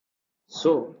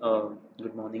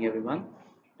Good morning, everyone.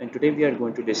 And today we are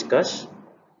going to discuss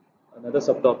another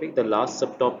subtopic, the last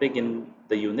subtopic in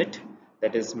the unit,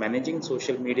 that is managing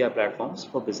social media platforms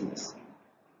for business.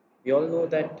 We all know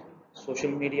that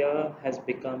social media has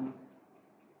become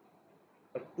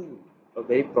a tool, a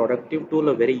very productive tool,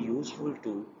 a very useful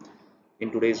tool in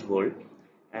today's world,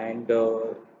 and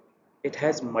it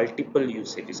has multiple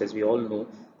usages. As we all know,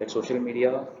 that social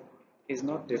media is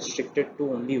not restricted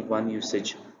to only one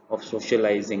usage of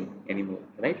socializing anymore,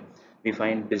 right? We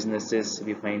find businesses,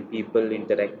 we find people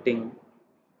interacting,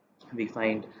 we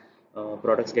find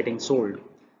products getting sold,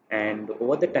 and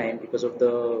over the time, because of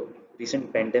the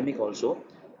recent pandemic also,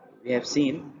 we have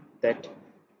seen that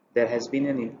there has been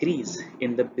an increase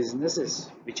in the businesses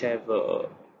which have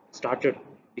started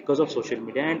because of social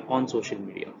media and on social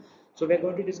media. So we are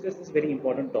going to discuss this very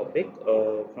important topic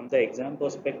from the exam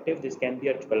perspective. This can be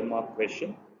a 12-mark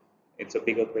question. It's a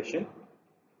bigger question.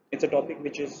 It's a topic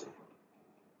which is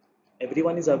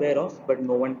everyone is aware of, but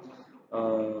no one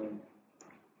uh,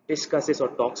 discusses or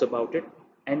talks about it.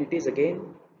 And it is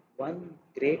again one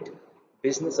great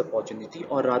business opportunity,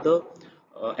 or rather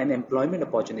an employment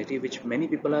opportunity, which many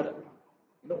people are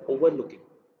overlooking.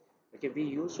 Okay, we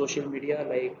use social media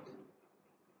like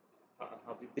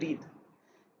how we breathe,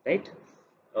 right?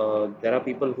 There are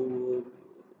people who,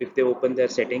 if they open their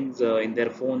settings in their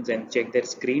phones and check their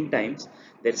screen times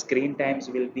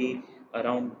will be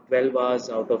around 12 hours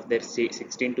out of their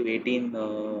 16 to 18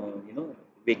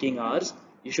 waking hours.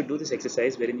 You should do this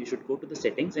exercise wherein you should go to the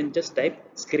settings and just type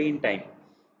screen time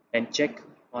and check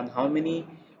on how many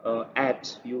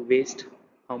apps you waste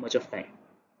how much of time,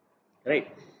 right?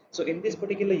 So in this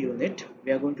particular unit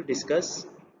we are going to discuss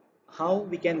how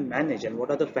we can manage and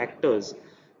what are the factors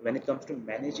when it comes to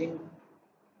managing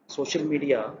social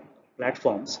media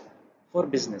platforms for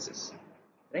businesses,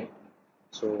 right?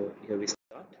 So here we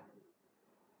start.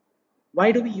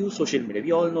 Why do we use social media?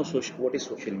 We all know what is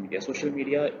social media. Social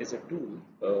media is a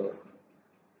tool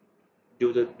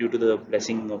due to the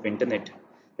blessing of internet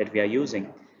that we are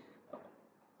using,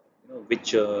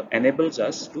 which enables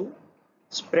us to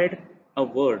spread a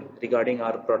word regarding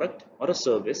our product or a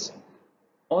service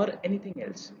or anything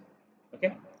else.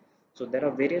 Okay, so there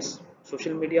are various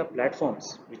social media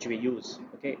platforms which we use.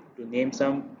 Okay, to name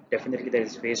some, definitely there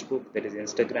is Facebook, there is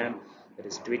Instagram, there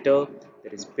is Twitter,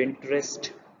 there is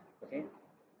Pinterest, okay,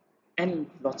 and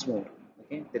lots more.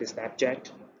 Okay, there is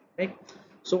Snapchat, right?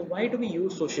 So why do we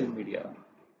use social media,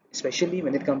 especially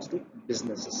when it comes to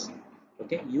businesses?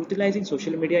 Okay, utilizing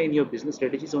social media in your business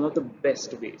strategy is one of the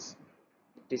best ways.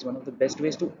 It is one of the best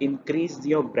ways to increase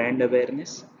your brand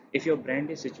awareness. If your brand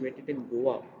is situated in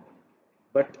Goa,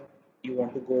 but you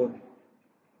want to go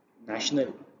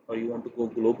national or you want to go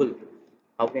global,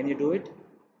 how can you do it?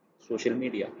 Social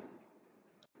media.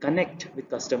 Connect with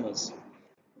customers.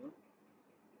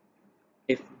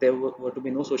 If there were to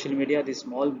be no social media, these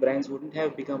small brands wouldn't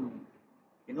have become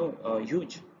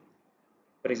huge.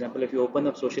 For example, if you open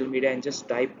up social media and just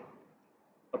type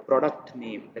a product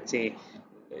name, let's say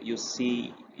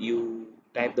you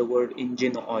type the word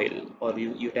engine oil, or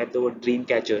you type the word dream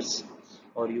catchers,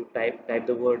 or you type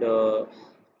the word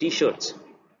t-shirts,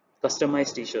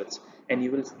 customized t-shirts, and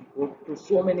you will go to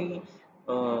so many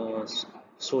uh,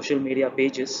 social media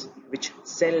pages which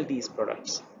sell these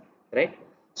products, right?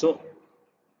 So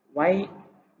why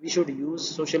we should use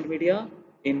social media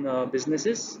in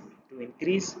businesses? To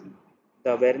increase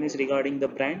the awareness regarding the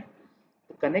brand,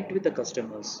 to connect with the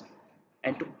customers,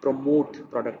 and to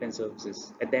promote product and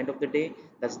services. At the end of the day,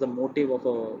 that's the motive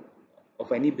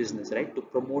of any business, right? To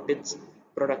promote its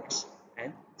products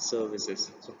and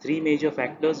services. So three major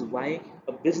factors why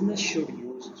a business should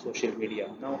use social media.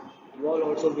 Now you all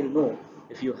also will know,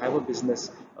 if you have a business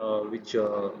which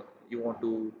you want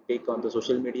to take on the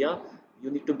social media, you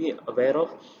need to be aware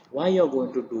of why you're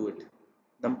going to do it.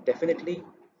 Definitely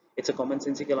it's a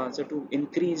commonsensical answer to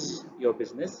increase your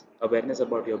business awareness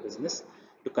about your business,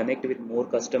 to connect with more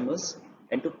customers,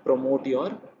 and to promote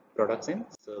your products and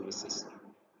services.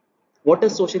 What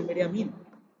does social media mean?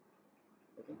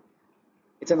 Okay.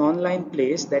 It's an online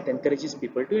place that encourages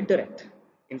people to interact.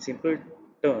 In simple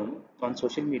term, on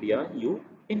social media, you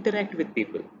interact with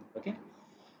people. Okay.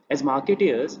 As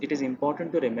marketeers, it is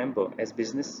important to remember, as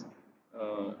business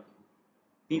uh,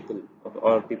 people,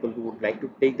 or people who would like to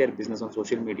take their business on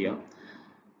social media,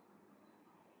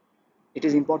 it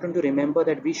is important to remember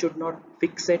that we should not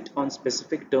fixate on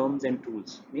specific terms and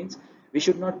tools. Means we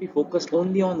should not be focused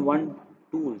only on one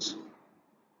tools.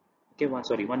 Okay,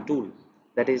 one tool.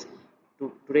 That is,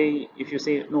 today, if you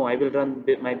say no, I will run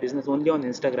my business only on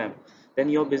Instagram, then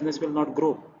your business will not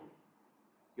grow.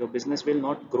 Your business will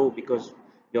not grow because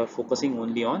you are focusing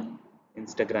only on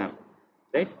Instagram,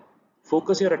 right?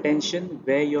 Focus your attention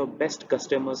where your best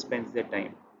customer spends their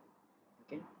time.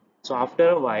 Okay, so after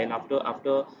a while,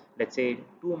 after let's say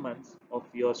 2 months of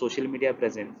your social media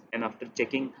presence, and after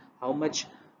checking how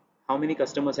many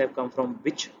customers have come from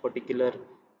which particular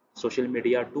social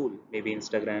media tool, maybe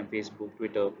Instagram, Facebook,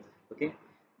 Twitter, okay,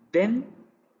 then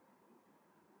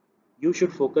you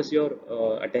should focus your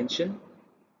attention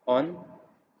on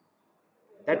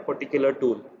that particular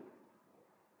tool.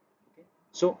 Okay,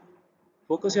 so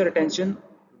focus your attention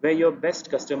where your best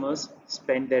customers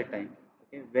spend their time.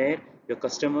 Okay, where your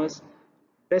customers,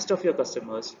 best of your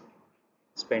customers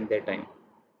spend their time.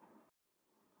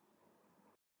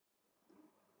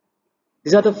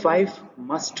 These are the 5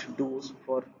 must-dos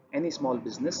for any small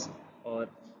business, or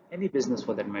any business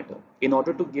for that matter, in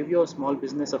order to give your small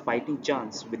business a fighting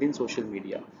chance within social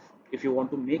media. If you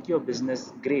want to make your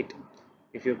business great,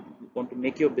 if you want to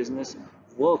make your business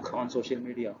work on social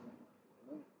media,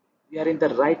 we are in the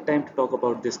right time to talk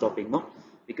about this topic, no?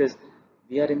 Because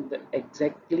we are in the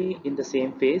exactly in the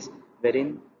same phase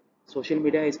wherein social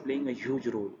media is playing a huge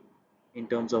role in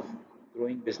terms of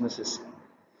growing businesses.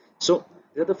 So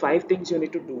there are the 5 things you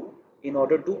need to do in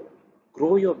order to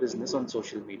grow your business on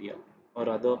social media, or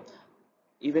rather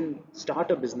even start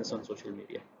a business on social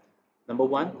media. Number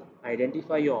one,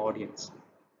 identify your audience.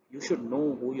 You should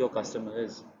know who your customer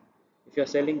is. If you're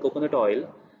selling coconut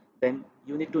oil, then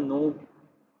you need to know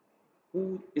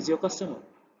who is your customer.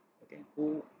 Okay,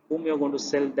 whom you're going to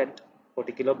sell that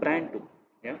particular brand to.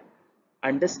 Yeah,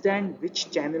 understand which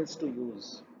channels to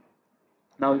use.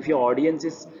 Now if your audience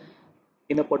is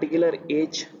in a particular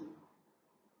age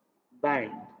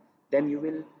band, then you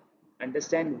will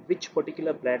understand which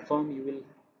particular platform you will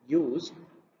use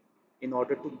in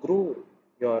order to grow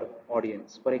your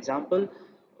audience. For example,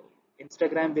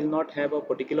 Instagram will not have a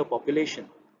particular population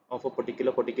of a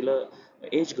particular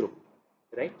age group,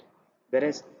 right?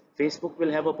 Whereas Facebook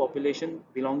will have a population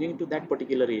belonging to that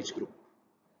particular age group.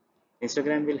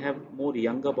 Instagram will have more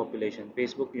younger population.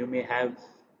 Facebook, you may have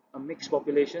a mixed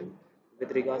population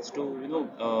with regards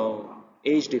to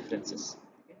age differences.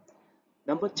 Okay.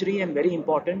 Number three, and very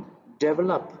important,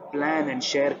 develop, plan, and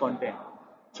share content.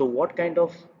 So, what kind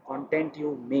of content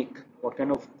you make, what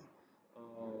kind of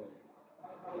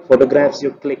photographs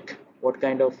you click, what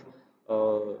kind of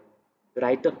uh,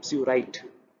 write-ups you write,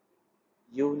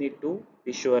 you need to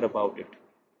be sure about it.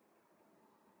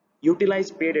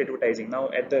 Utilize paid advertising. Now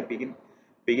at the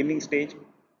beginning stage,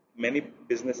 many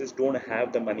businesses don't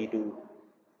have the money to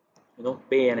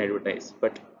pay and advertise,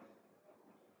 but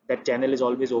that channel is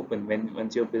always open. When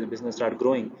once your business start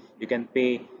growing, you can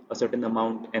pay a certain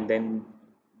amount, and then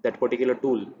that particular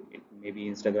tool, it may be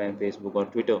Instagram, Facebook, or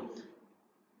Twitter,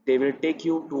 they will take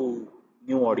you to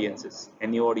new audiences,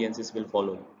 and new audiences will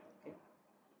follow you. Okay?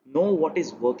 Know what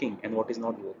is working and what is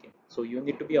not working. So you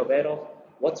need to be aware of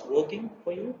what's working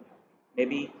for you.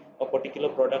 Maybe a particular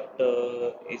product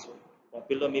is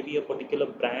popular, maybe a particular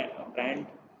brand,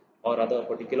 or rather a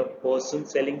particular person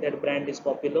selling that brand is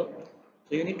popular.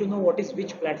 So you need to know what is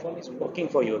which platform is working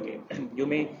for you. Okay, you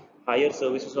may hire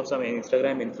services of some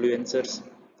Instagram influencers.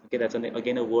 Okay, that's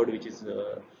again a word which is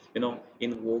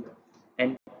in vogue,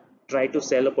 and try to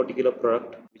sell a particular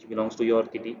product which belongs to your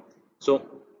kitty. So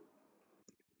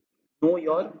know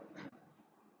your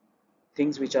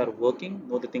things which are working,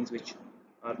 know the things which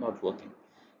are not working.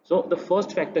 So the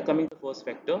first factor, coming to the first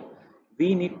factor,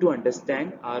 we need to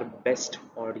understand our best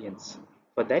audience.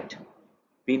 For that,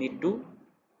 we need to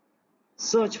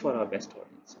search for our best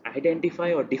audience,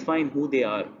 identify or define who they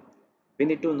are. We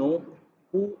need to know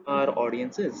who our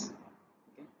audience is.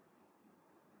 Okay?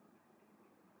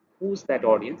 Who's that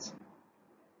audience,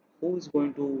 who is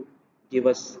going to give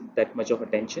us that much of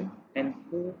attention, and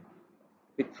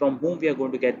from whom we are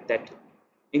going to get that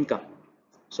income.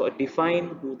 So define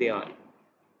who they are.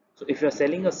 So if you're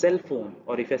selling a cell phone,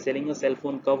 or if you're selling a cell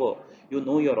phone cover, you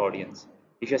know your audience.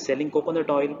 If you're selling coconut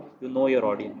oil, you know your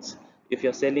audience. If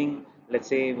you're selling, let's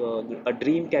say, a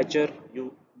dream catcher,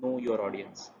 you know your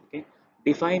audience. Okay,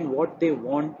 define what they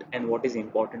want and what is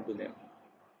important to them.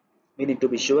 We need to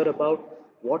be sure about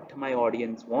what my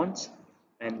audience wants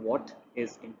and what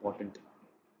is important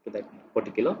to that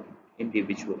particular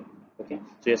individual. Okay,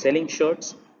 so you're selling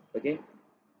shirts, okay,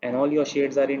 and all your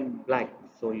shades are in black.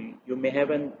 So you may have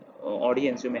an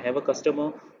audience, you may have a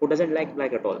customer who doesn't like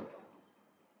black at all.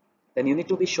 Then you need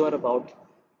to be sure about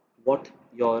what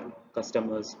your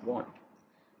customers want.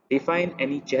 Define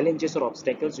any challenges or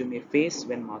obstacles you may face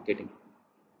when marketing,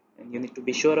 and you need to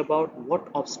be sure about what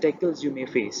obstacles you may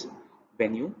face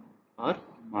when you are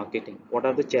marketing. What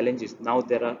are the challenges? Now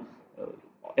there are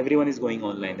everyone is going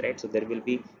online, right? So there will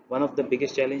be one of the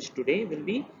biggest challenge today will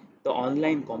be the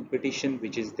online competition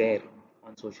which is there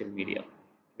on social media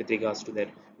with regards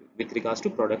to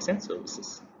products and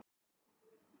services.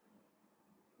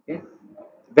 Okay.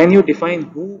 When you define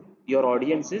who your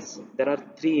audience is, there are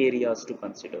three areas to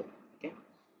consider. Okay.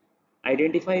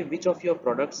 Identify which of your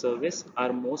product service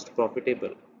are most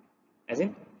profitable, as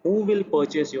in who will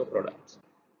purchase your products.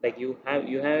 Like you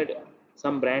had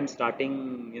some brand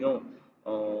starting,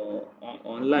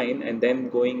 online and then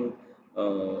going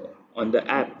on the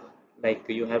app. Like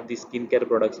you have these skincare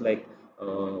products like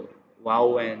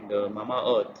Wow and Mama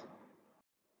Earth.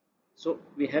 So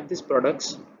we have these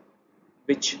products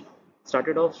which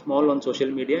started off small on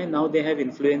social media and now they have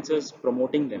influencers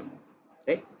promoting them,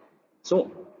 right?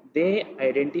 So they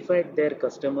identified their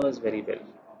customers very well,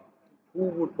 who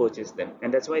would purchase them,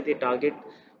 and that's why they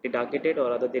targeted, or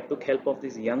rather they took help of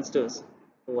these youngsters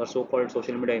who are so-called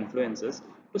social media influencers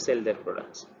to sell their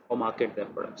products or market their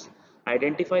products.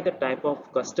 Identify the type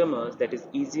of customers that is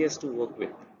easiest to work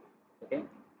with. Okay.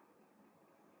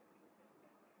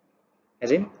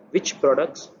 As in which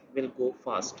products will go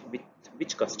fast with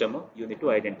which customer, you need to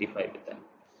identify with them.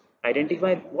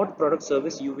 Identify what product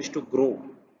service you wish to grow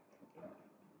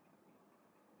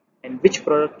and which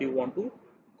product you want to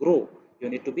grow, you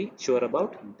need to be sure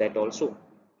about that also.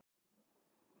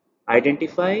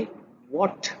 Identify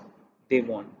what they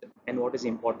want and what is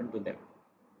important to them.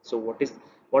 So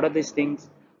what are these things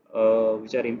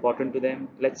which are important to them?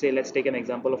 Let's take an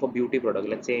example of a beauty product.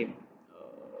 Let's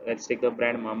take the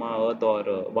brand Mama Earth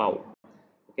or Wow.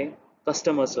 Okay.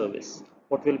 Customer service,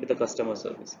 what will be the customer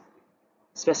service?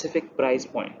 Specific price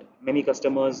point. Many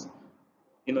customers,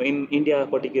 in India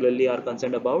particularly, are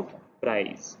concerned about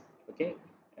price. Okay.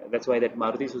 That's why that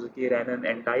Maruti Suzuki ran an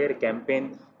entire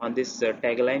campaign on this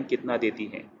tagline "Kitna deti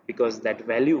hai," because that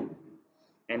value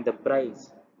and the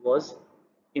price was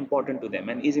important to them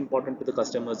and is important to the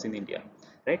customers in India,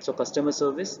 right? So customer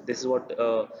service, this is what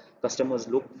customers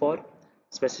look for.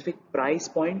 Specific price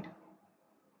point,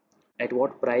 at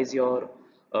what price your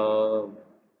uh,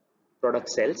 product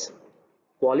sells.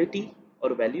 Quality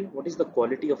or value, what is the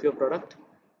quality of your product?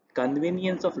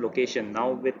 Convenience of location,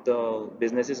 now with the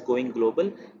businesses going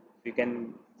global, you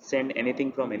can send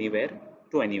anything from anywhere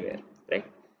to anywhere, right?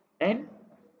 And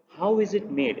how is it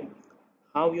made,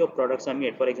 how your products are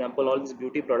made. For example, all these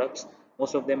beauty products,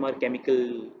 most of them are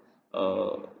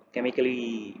uh,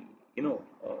 chemically, you know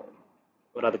uh,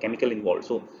 or rather chemical involved.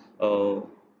 So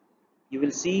you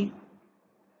will see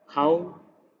how,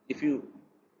 if you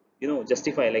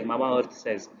justify, like Mama Earth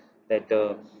says that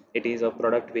it is a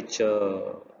product which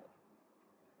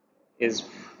is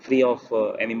free of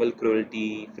animal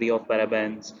cruelty, free of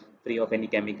parabens, free of any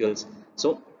chemicals.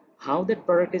 So how that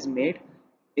product is made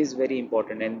is very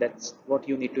important, and that's what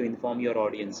you need to inform your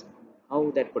audience,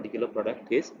 how that particular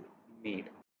product is made.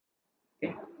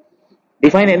 Okay.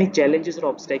 Define any challenges or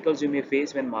obstacles you may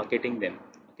face when marketing them.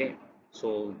 Okay.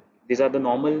 So these are the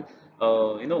normal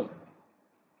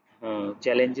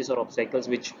challenges or obstacles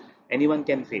which anyone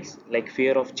can face, like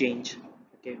fear of change.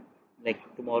 Okay.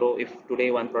 Like tomorrow, if today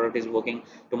one product is working,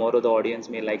 tomorrow the audience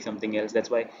may like something else.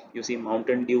 That's why you see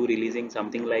Mountain Dew releasing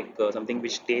something like something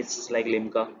which tastes like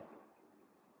Limca,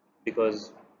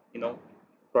 because you know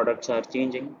products are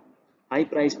changing. High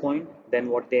price point than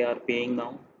what they are paying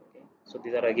now. Okay. So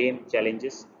these are again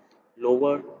challenges.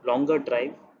 Longer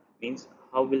drive means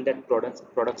how will that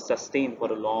product sustain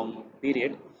for a long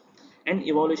period. And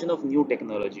evolution of new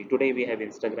technology. Today we have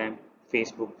Instagram,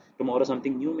 Facebook. Tomorrow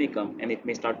something new may come and it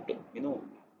may start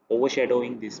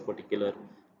overshadowing these particular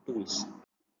tools.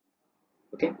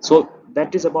 Okay. So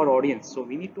that is about audience. So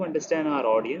we need to understand our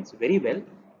audience very well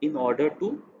in order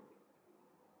to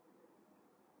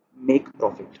make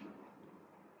profit.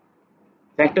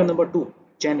 Factor number two,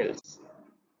 channels.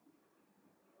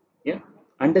 Yeah.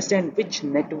 Understand which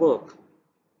network,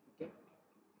 okay,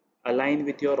 align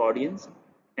with your audience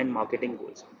and marketing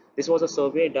goals. This was a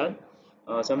survey done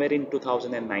somewhere in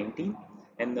 2019,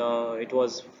 and it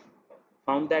was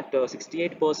found that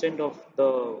 68% of the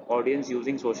audience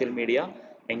using social media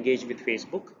engage with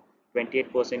Facebook,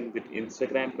 28% with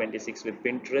Instagram, 26 with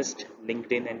Pinterest,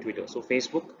 LinkedIn, and Twitter. So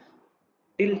Facebook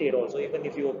till date also, even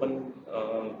if you open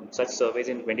such surveys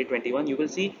in 2021, you will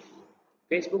see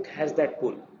Facebook has that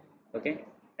pull. Okay.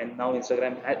 And now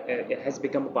Instagram has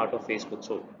become a part of Facebook.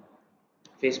 So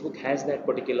Facebook has that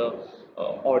particular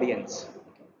audience.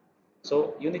 Okay.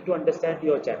 So you need to understand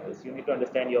your channels, you need to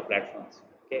understand your platforms.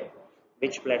 Okay.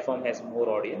 Which platform has more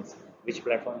audience, which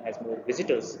platform has more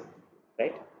visitors,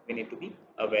 right? We need to be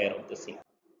aware of the same.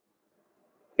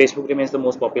 Facebook remains the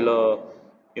most popular,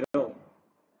 you know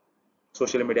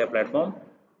social media platform.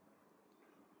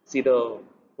 See the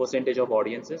percentage of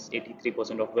audiences.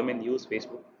 83% of women use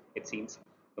Facebook, it seems.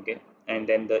 Okay, and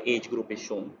then the age group is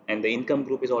shown, and the income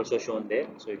group is also shown there.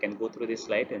 So you can go through this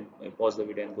slide and pause the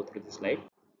video and go through this slide.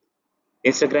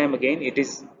 Instagram, again, it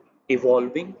is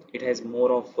evolving. It has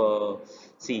more of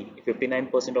see,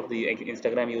 59% of the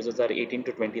Instagram users are 18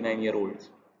 to 29 year olds.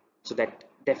 So that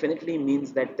definitely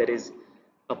means that there is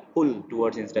a pull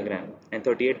towards Instagram, and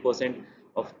 38%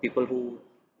 of people who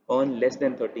earn less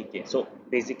than 30K. So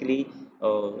basically,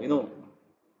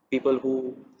 people who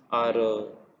are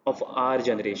of our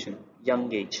generation,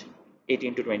 young age,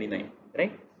 18 to 29,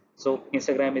 right? So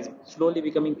Instagram is slowly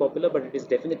becoming popular, but it is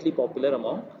definitely popular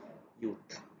among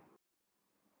youth.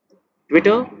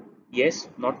 Twitter, yes,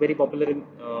 not very popular in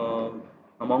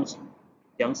amongst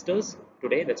youngsters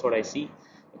today. That's what I see.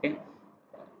 Okay,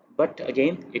 but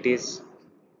again, it is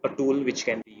a tool which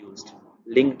can be used.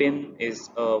 LinkedIn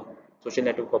is a social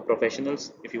network for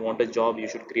professionals. If you want a job, you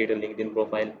should create a LinkedIn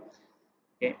profile.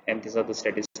 Okay, and these are the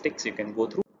statistics you can go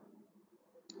through.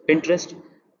 Pinterest,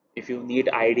 if you need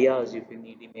ideas, if you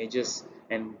need images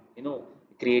and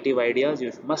creative ideas,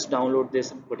 you must download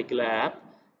this particular app.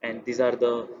 And these are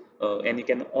the and you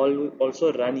can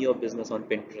also run your business on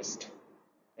Pinterest,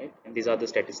 right? And these are the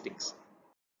statistics.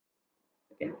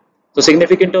 Okay, so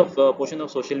significant of portion of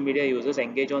social media users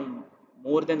engage on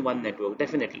more than one network,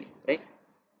 definitely, right?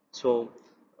 So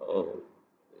uh,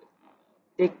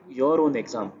 take your own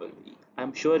example.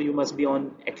 I'm sure you must be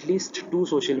on at least two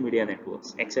social media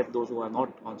networks, except those who are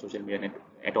not on social media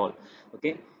at all.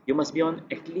 Okay, you must be on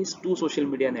at least two social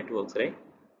media networks, right?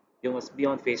 You must be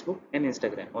on Facebook and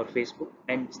Instagram, or Facebook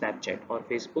and Snapchat, or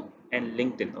Facebook and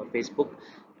LinkedIn, or Facebook,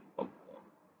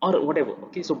 or whatever.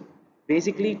 Okay, so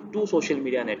basically two social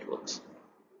media networks.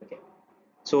 Okay,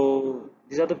 so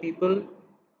these are the people.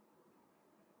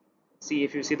 See,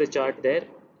 if you see the chart there,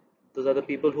 those are the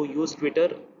people who use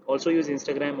Twitter, also use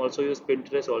Instagram, also use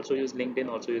Pinterest, also use LinkedIn,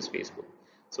 also use Facebook.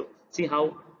 So see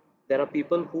how there are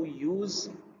people who use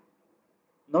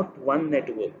not one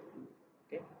network.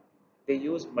 Okay, they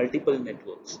use multiple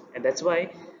networks, and that's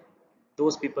why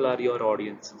those people are your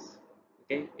audiences.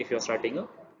 Okay, if you're starting a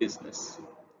business.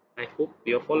 I hope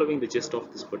you're following the gist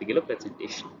of this particular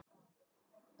presentation.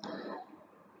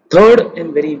 Third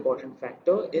and very important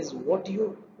factor is what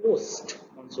you post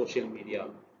on social media,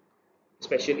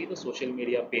 especially the social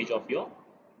media page of your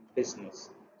business.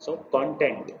 So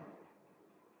content,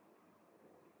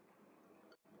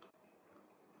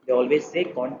 they always say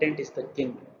content is the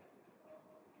king.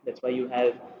 That's why you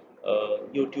have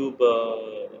YouTube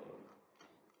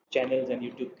channels and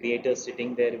YouTube creators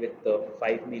sitting there with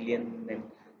 5 million and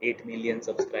 8 million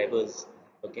subscribers,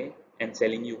 okay, and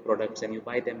selling you products, and you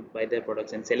buy their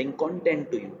products and selling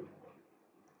content to you.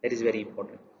 That is very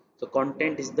important. So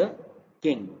content is the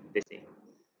king, they say.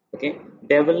 Okay,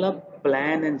 develop,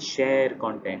 plan and share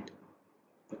content.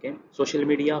 Okay, social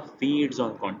media feeds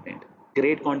on content.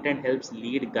 Great content helps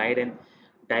lead, guide and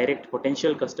direct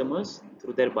potential customers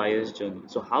through their buyer's journey.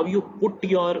 So how you put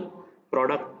your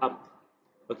product up,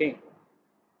 okay,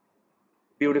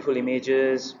 beautiful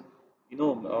images,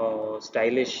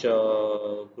 stylish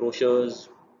brochures,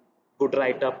 good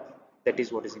write up, that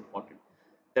is what is important.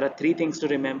 There are three things to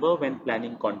remember when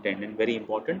planning content, and very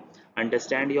important: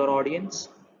 understand your audience,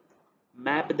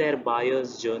 map their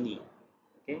buyer's journey,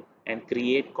 okay, and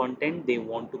create content they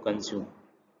want to consume.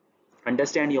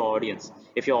 Understand your audience.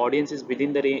 If your audience is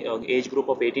within the age group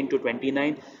of 18 to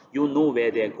 29, you know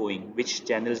where they are going, which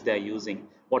channels they are using,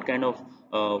 what kind of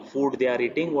food they are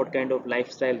eating, what kind of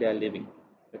lifestyle they are living.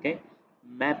 Okay,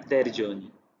 map their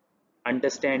journey,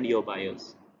 understand your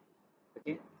buyers,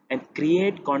 okay, and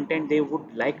create content they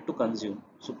would like to consume.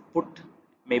 So put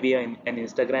maybe an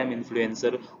Instagram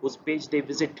influencer whose page they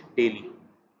visit daily.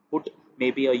 Put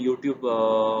maybe a YouTube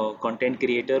content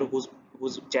creator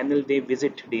whose channel they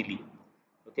visit daily.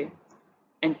 Okay,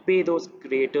 and pay those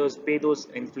creators, pay those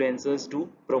influencers to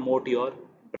promote your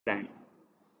brand,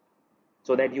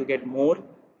 so that you get more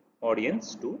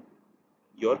audience to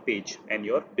your page and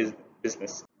your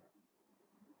business.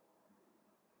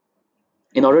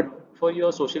 In order for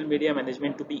your social media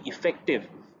management to be effective,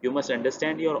 you must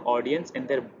understand your audience and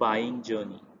their buying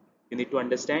journey. You need to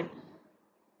understand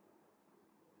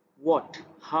what,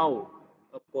 how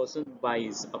a person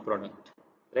buys a product,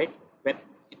 right? When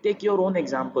take your own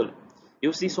example,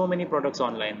 you see so many products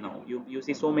online now. You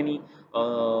see so many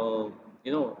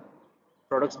you know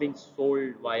products being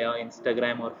sold via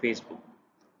Instagram or Facebook.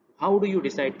 How do you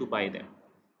decide to buy them?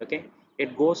 Okay,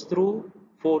 it goes through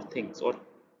four things or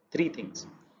three things.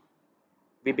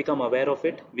 We become aware of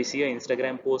it. We see an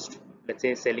Instagram post, let's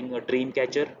say selling a dream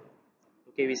catcher.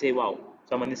 Okay, we say, wow,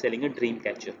 someone is selling a dream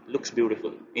catcher, looks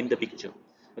beautiful in the picture.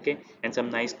 okay, and some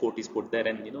nice quote is put there,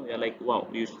 and you're like, wow,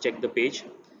 you check the page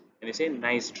and you say,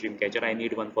 nice dream catcher, I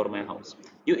need one for my house.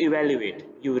 You evaluate,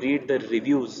 you read the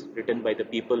reviews written by the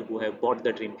people who have bought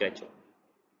the dream catcher,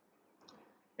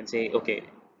 and say, okay,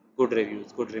 good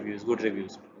reviews, good reviews, good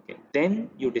reviews, okay, then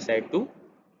you decide to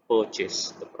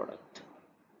purchase the product,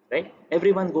 right?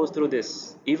 Everyone goes through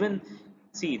this. Even,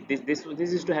 see, this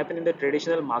used to happen in the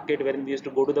traditional market, wherein we used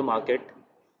to go to the market,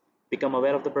 become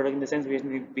aware of the product, in the sense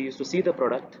we used to see the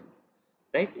product,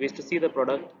 right? We used to see the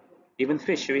product. Even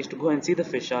fish, we used to go and see the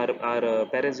fish. Our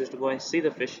parents used to go and see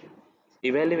the fish,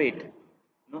 evaluate,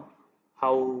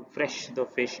 how fresh the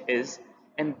fish is,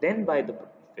 and then buy the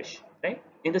fish, right?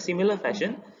 In the similar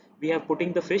fashion, we are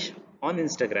putting the fish on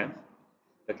Instagram,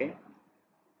 okay,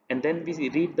 and then we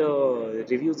read the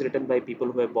reviews written by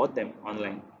people who have bought them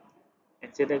online,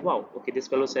 and say that, wow, okay, this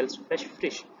fellow sells fresh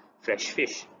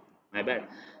fish, my bad,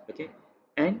 okay,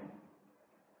 and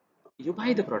you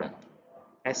buy the product,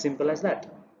 as simple as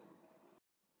that.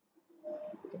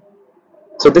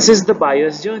 So this is the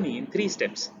buyer's journey in 3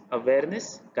 steps: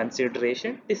 awareness,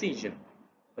 consideration, decision.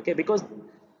 Okay, because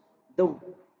the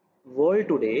world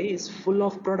today is full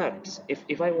of products.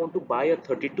 If I want to buy a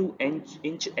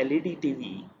 32-inch LED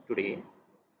TV today,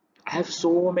 I have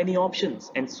so many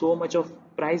options and so much of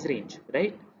price range,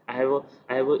 right? I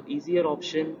have a easier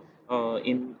option,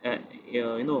 in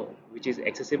which is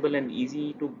accessible and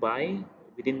easy to buy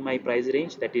within my price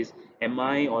range, that is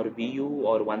MI or VU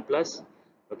or OnePlus,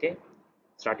 okay,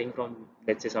 starting from,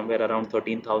 let's say, somewhere around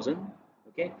 13,000,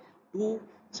 okay, to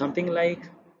something like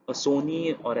a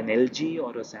Sony or an LG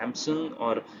or a Samsung,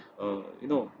 or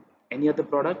any other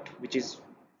product which is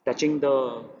touching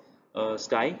the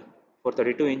sky for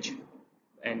 32-inch,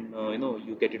 and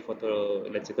you get it for the,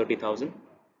 let's say, 30,000.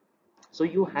 So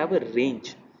you have a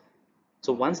range.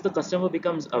 So once the customer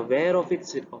becomes aware of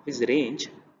his range,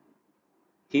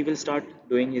 he will start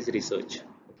doing his research,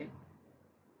 okay,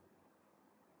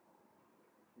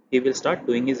 he will start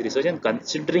doing his research and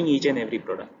considering each and every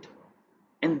product,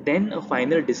 and then a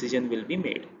final decision will be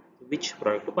made which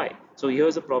product to buy. So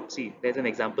here's a proxy, there's an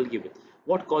example given: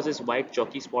 what causes white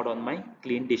chalky spot on my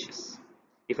clean dishes?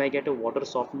 If I get a water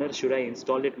softener, should I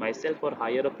install it myself or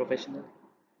hire a professional?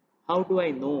 How do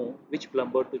I know which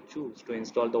plumber to choose to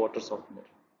install the water softener?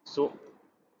 So,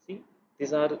 see,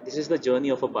 this is the journey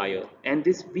of a buyer, and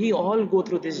this, we all go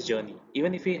through this journey.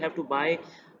 Even if we have to buy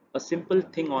a simple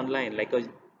thing online, like a,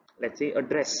 let's say, a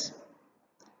dress.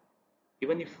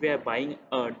 Even if we are buying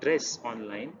a dress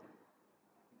online,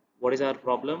 what is our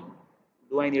problem?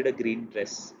 Do I need a green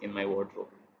dress in my wardrobe?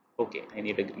 Okay, I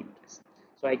need a green dress.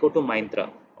 So I go to Myntra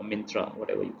or Mintra,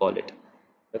 whatever you call it,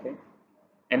 okay,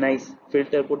 and I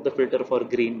put the filter for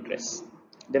green dress.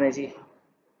 Then I see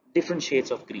different shades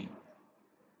of green.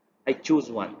 I choose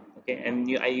one, okay, and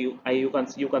you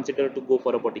consider to go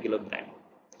for a particular brand,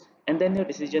 and then your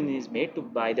decision is made to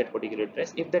buy that particular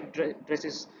dress. If that dress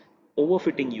is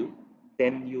overfitting you,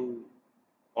 then you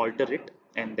alter it,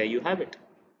 and there you have it.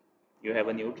 You have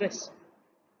a new dress,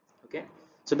 okay.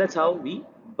 So that's how we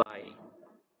buy,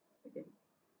 okay.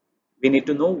 We need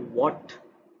to know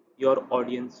your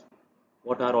audience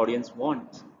what our audience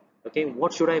wants, okay.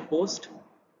 What should I post?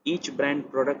 Each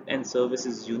brand, product and service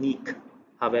is unique.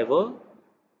 However,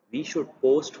 we should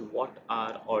post what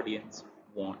our audience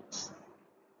wants.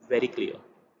 Very clear.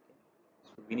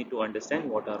 So we need to understand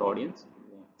what our audience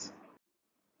wants.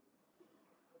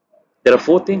 There are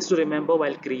 4 things to remember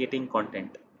while creating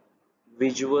content.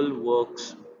 Visual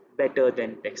works better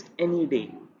than text any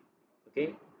day.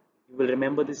 Okay, you will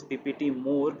remember this PPT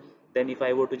more than if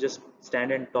I were to just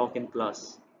stand and talk in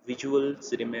class.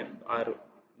 Visuals are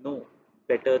no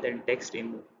better than text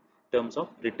in terms of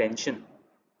retention.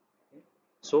 Okay?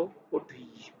 So put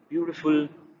beautiful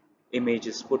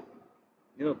images. Put,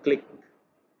 click.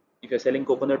 If you're selling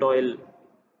coconut oil,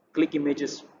 click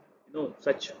images,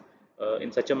 such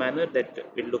in such a manner that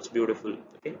it looks beautiful.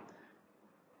 Okay,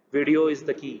 video is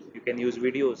the key. You can use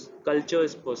videos. Culture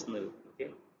is personal.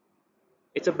 Okay,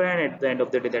 it's a brand at the end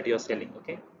of the day that you're selling,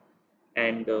 okay,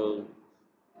 and the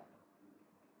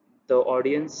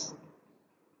audience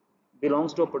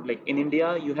belongs to like in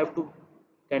India, you have to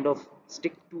kind of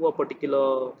stick to a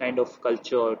particular kind of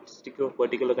culture, stick to a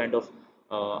particular kind of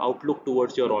outlook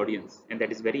towards your audience, and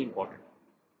that is very important,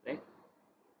 right?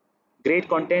 Great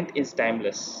content is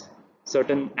timeless.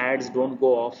 Certain ads don't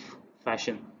go off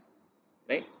fashion,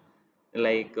 right?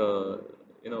 Like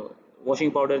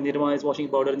washing powder Nirma is washing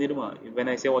powder Nirma. When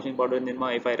I say washing powder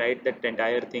Nirma, if I write that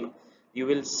entire thing, you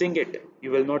will sing it,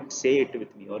 you will not say it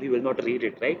with me, or you will not read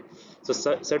it, right? So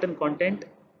certain content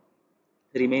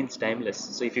remains timeless.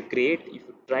 So if you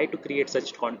try to create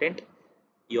such content,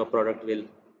 your product will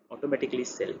automatically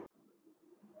sell.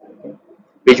 Okay.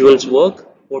 Visuals work.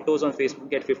 Photos on Facebook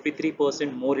get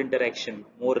 53% more interaction,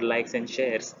 more likes and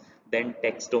shares than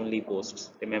text only posts.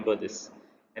 Remember this.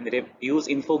 And they use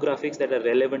infographics that are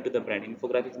relevant to the brand.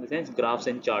 Infographics in the sense graphs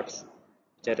and charts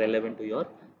which are relevant to your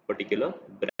particular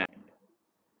brand.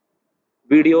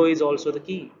 Video is also the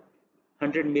key.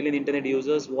 100 million internet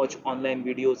users watch online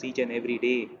videos each and every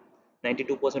day.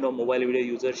 92% of mobile video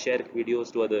users share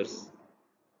videos to others.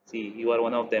 See, you are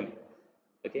one of them.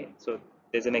 Okay, so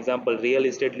there's an example: real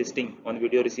estate listing on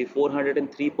video receive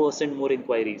 403% more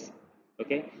inquiries.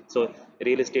 Okay, so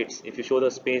real estates, if you show the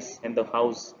space and the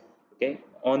house, okay,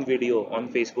 on video on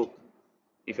Facebook,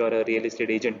 if you are a real estate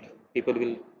agent,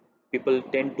 people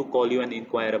tend to call you and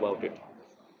inquire about it.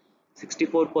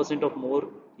 64% of more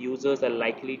users are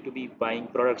likely to be buying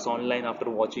products online after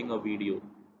watching a video.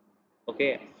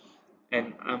 Okay,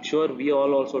 and I'm sure we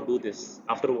all also do this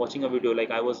after watching a video.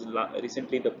 Like I was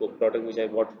recently, the product which I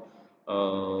bought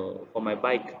for my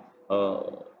bike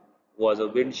was a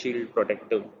windshield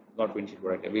protector, not windshield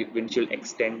protector, windshield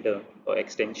extender or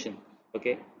extension.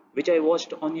 Okay, which I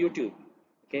watched on YouTube.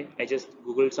 Okay, I just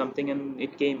googled something and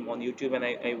it came on YouTube, and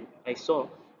I saw,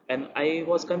 and I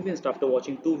was convinced after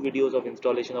watching two videos of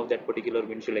installation of that particular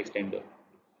windshield extender.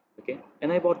 Okay,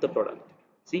 and I bought the product.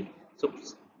 See, so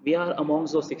we are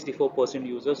amongst those 64%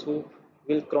 users who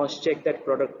will cross check that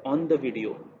product on the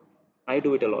video. I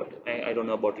do it a lot. I don't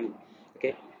know about you.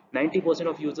 Okay, 90%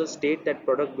 of users state that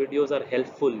product videos are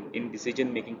helpful in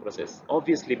decision making process,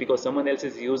 obviously because someone else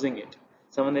is using it,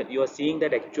 someone that you are seeing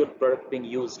that actual product being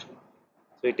used,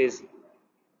 so it is,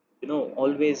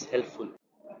 always helpful.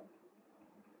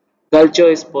 Culture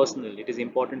is personal. It is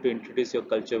important to introduce your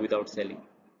culture without selling.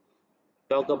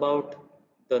 Talk about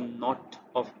the not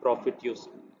of profit you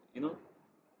know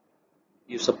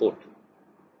you support.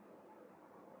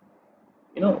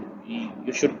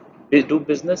 You should do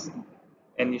business,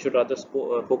 and you should rather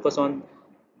focus on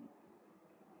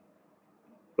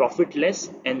profit less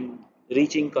and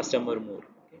reaching customer more.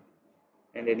 Okay?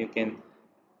 And then you can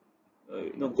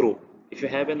grow. If you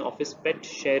have an office pet,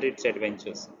 share its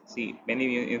adventures. See,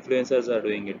 many influencers are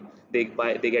doing it. They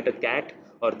get a cat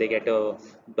or they get a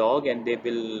dog, and they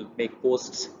will make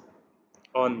posts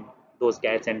on those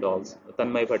cats and dogs.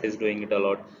 Tanmay Bhatt is doing it a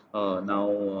lot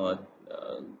now.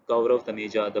 Gaurav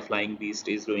Taneja, the flying beast,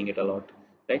 is doing it a lot.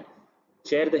 Right?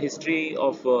 Share the history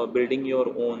of building your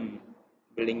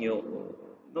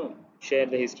no. Share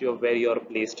the history of where you are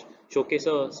placed. Showcase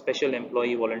a special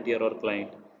employee, volunteer, or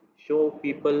client. Show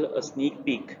people a sneak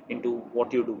peek into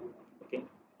what you do. Okay,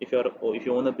 if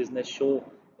you own a business, do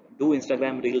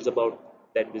Instagram reels about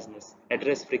that business.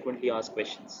 Address frequently asked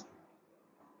questions.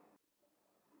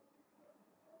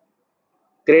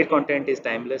 Great content is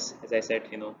timeless, as I said.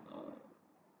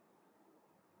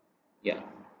 Yeah,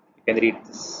 you can read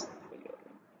this.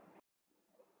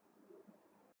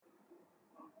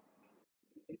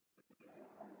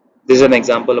 This is an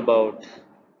example about,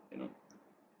 you know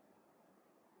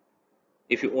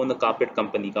if you own a carpet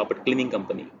cleaning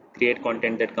company, create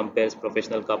content that compares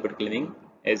professional carpet cleaning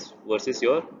as versus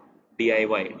your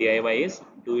DIY. DIY is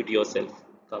do it yourself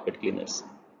carpet cleaners.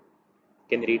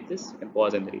 You can read this and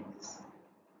pause and read this.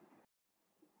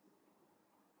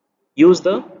 Use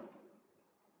the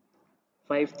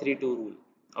 5-3-2 rule.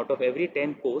 Out of every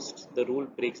 10 posts, the rule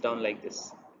breaks down like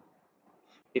this.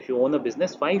 If you own a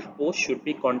business, 5 posts should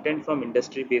be content from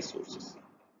industry based sources.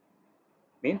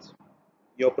 Means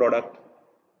your product,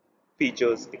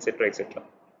 features, etc. etc.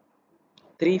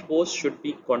 3 posts should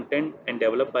be content and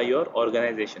developed by your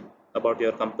organization, about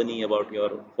your company, about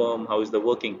your firm, how is the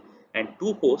working, and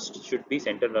 2 posts should be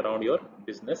centered around your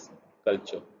business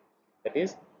culture. That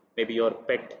is, maybe your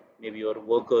pet, maybe your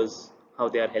workers, how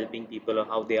they are helping people, or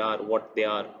how they are, what they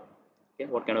are,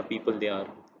 okay, what kind of people they are.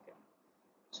 Okay.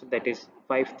 So that is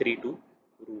 5-3-2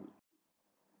 rule.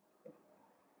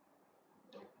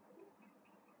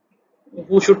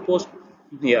 Who should post?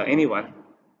 Yeah, anyone,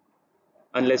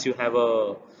 unless you have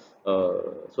a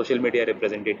social media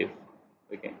representative.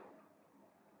 Okay.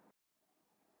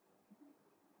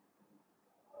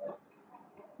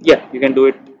 Yeah, you can do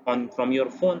it on from your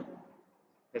phone.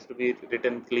 It has to be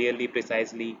written clearly,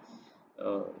 precisely,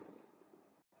 uh,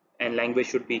 and language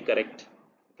should be correct.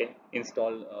 Okay.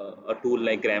 Install a tool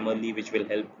like Grammarly, which will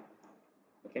help.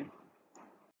 Okay.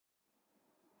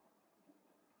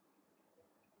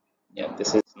 Yeah,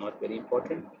 this is not very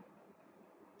important.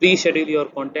 Pre-schedule your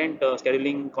content.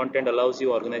 Scheduling content allows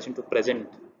your organization to present,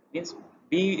 means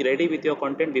be ready with your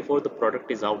content before the product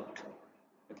is out.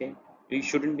 Okay, you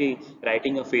shouldn't be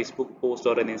writing a Facebook post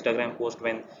or an Instagram post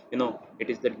when it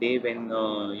is the day when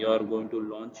you are going to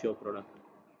launch your product.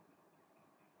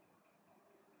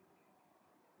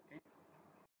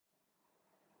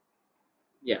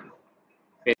 Yeah,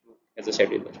 Facebook as a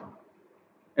scheduler.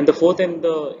 And the fourth and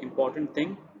the important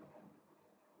thing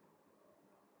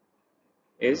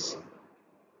is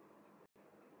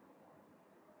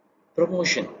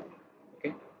promotion.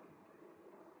 Okay,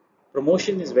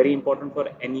 promotion is very important for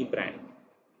any brand.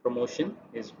 Promotion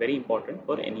is very important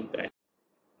for any brand.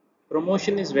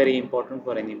 Promotion is very important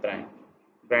for any brand.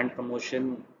 Brand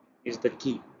promotion is the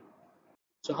key.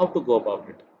 So how to go about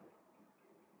it?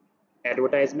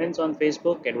 Advertisements on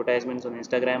Facebook, advertisements on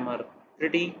Instagram are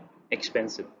pretty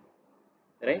expensive,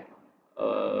 right?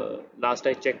 Last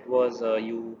I checked was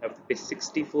you have to pay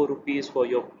 64 rupees for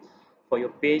your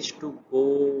page to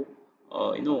go,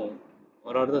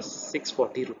 or rather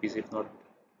 640 rupees if not.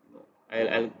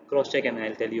 I'll cross check and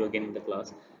I'll tell you again in the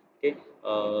class. Okay,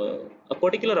 a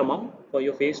particular amount for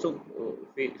your Facebook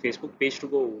page to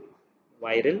go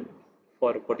viral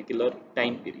for a particular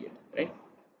time period, right?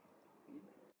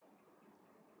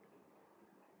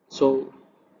 So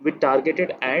with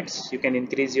targeted ads, you can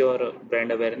increase your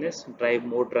brand awareness, drive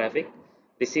more traffic,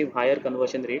 receive higher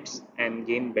conversion rates, and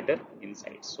gain better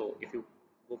insights. So if you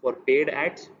go for paid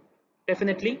ads,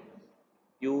 definitely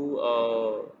you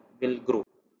will grow.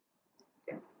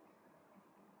 Okay.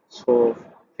 So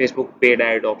Facebook paid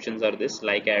ad options are this: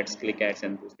 like ads, click ads,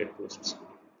 and boosted posts.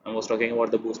 I was talking about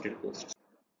the boosted posts.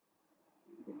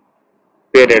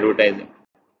 Paid advertising.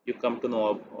 You come to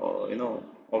know,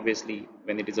 obviously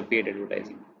when it is a paid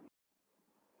advertising.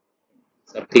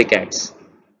 So click ads,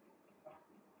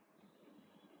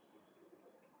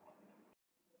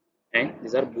 and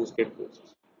these are boosted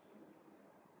posts.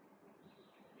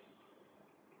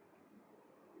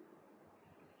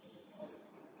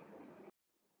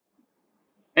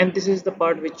 And this is the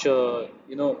part which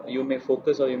you may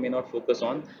focus or you may not focus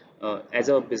on as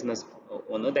a business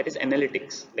owner, that is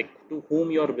analytics, like to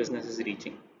whom your business is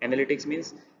reaching. Analytics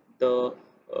means the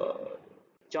uh,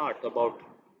 chart about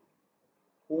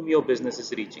whom your business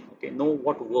is reaching. Okay, know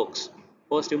what works.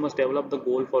 First you must develop the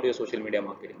goal for your social media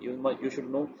marketing. You should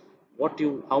know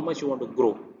how much you want to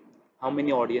grow, how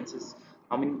many audiences,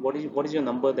 what is your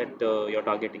number that you're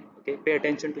targeting. Okay, pay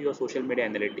attention to your social media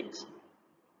analytics.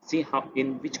 See how,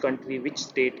 in which country, which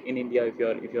state in India,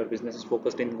 if your business is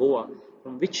focused in Goa,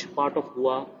 from which part of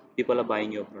Goa people are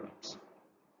buying your products.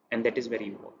 And that is very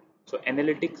important. So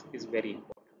analytics is very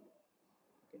important.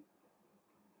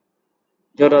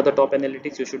 Here are the top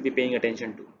analytics you should be paying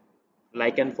attention to.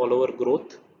 Like and follower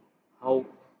growth. How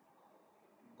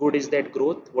good is that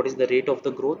growth? What is the rate of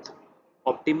the growth?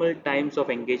 Optimal times of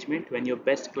engagement when your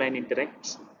best client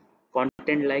interacts.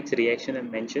 Content likes, reaction,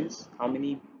 and mentions. How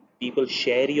many people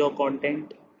share your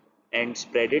content and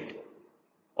spread it?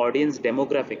 Audience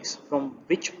demographics, from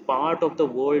which part of the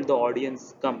world the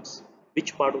audience comes,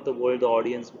 which part of the world the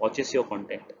audience watches your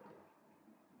content.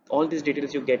 All these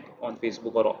details you get on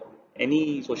Facebook or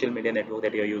any social media network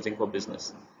that you are using for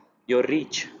business. Your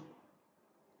reach,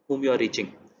 whom you are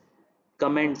reaching,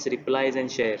 comments, replies,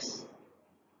 and shares.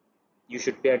 You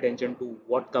should pay attention to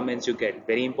what comments you get,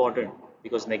 very important,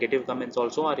 because negative comments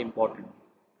also are important.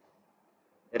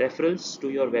 Referrals to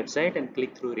your website and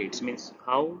click through rates means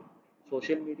how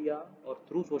social media or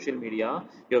through social media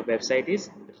your website is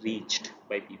reached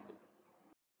by people.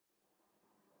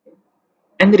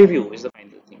 And the review is the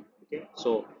final thing. Okay,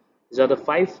 so these are the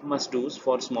 5 must-dos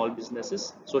for small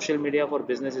businesses. Social media for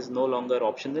business is no longer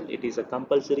optional, it is a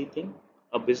compulsory thing.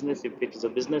 A business, if it is a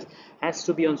business, has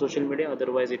to be on social media,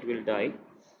 otherwise it will die.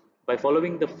 By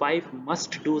following the 5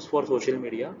 must-dos for social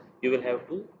media, you will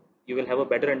have a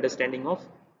better understanding of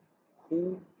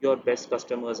who your best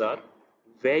customers are,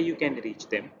 where you can reach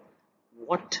them,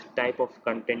 what type of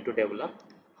content to develop,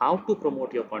 how to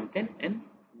promote your content, and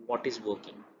what is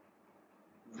working.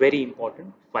 Very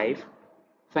important 5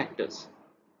 factors: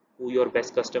 who your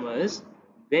best customer is,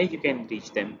 where you can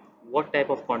reach them, what type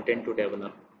of content to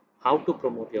develop, how to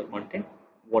promote your content,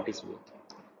 what is working.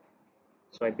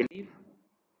 So I believe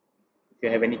if you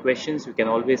have any questions, you can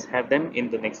always have them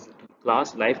in the next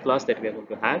class, live class that we are going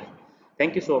to have.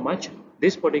 Thank you so much.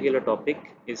 This particular topic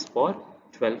is for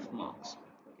 12 marks.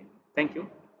 Okay. Thank you.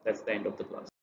 That's the end of the class.